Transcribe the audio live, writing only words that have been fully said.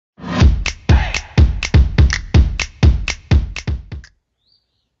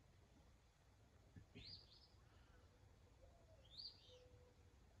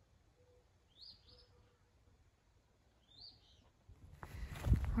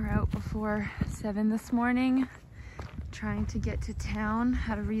We're out before 7 this morning, trying to get to town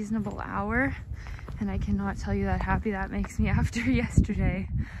at a reasonable hour. And I cannot tell you that happy that makes me after yesterday.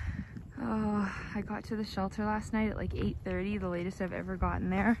 Oh, I got to the shelter last night at like 8:30, the latest I've ever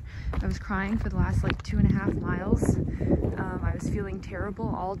gotten there. I was crying for the last like 2.5 miles. I was feeling terrible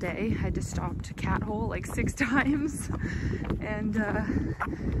all day. I just stopped to cat hole like 6 times. And I'm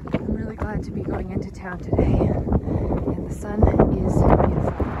really glad to be going into town today. And the sun is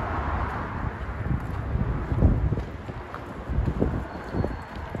beautiful.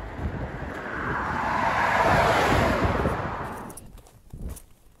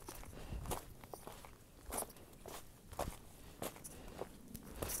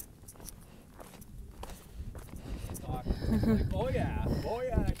 Oh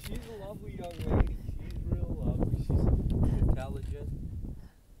yeah, she's a lovely young lady. She's real lovely. She's intelligent.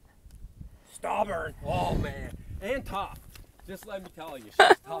 Stubborn. Oh man. And tough. Just let me tell you,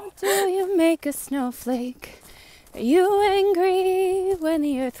 she's tough. Do you make a snowflake? Are you angry when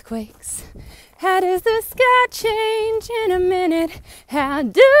the earth quakes? How does the sky change in a minute? How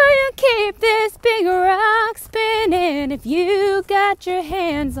do you keep this big rock spinning? If you got your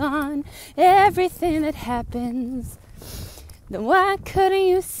hands on everything that happens, then why couldn't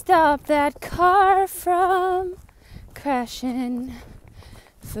you stop that car from crashing?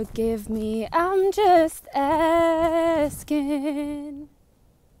 Forgive me, I'm just asking.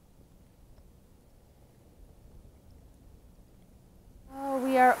 Oh,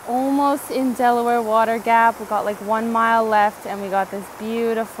 we are almost in Delaware Water Gap. We've got like 1 mile left and we got this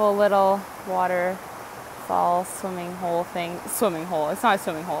beautiful little waterfall swimming hole thing. Swimming hole, it's not a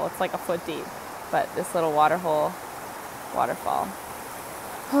swimming hole, it's like a foot deep, but this little waterfall.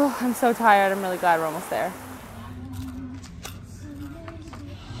 Oh, I'm so tired. I'm really glad we're almost there.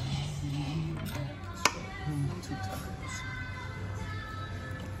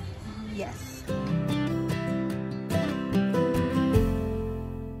 Yes.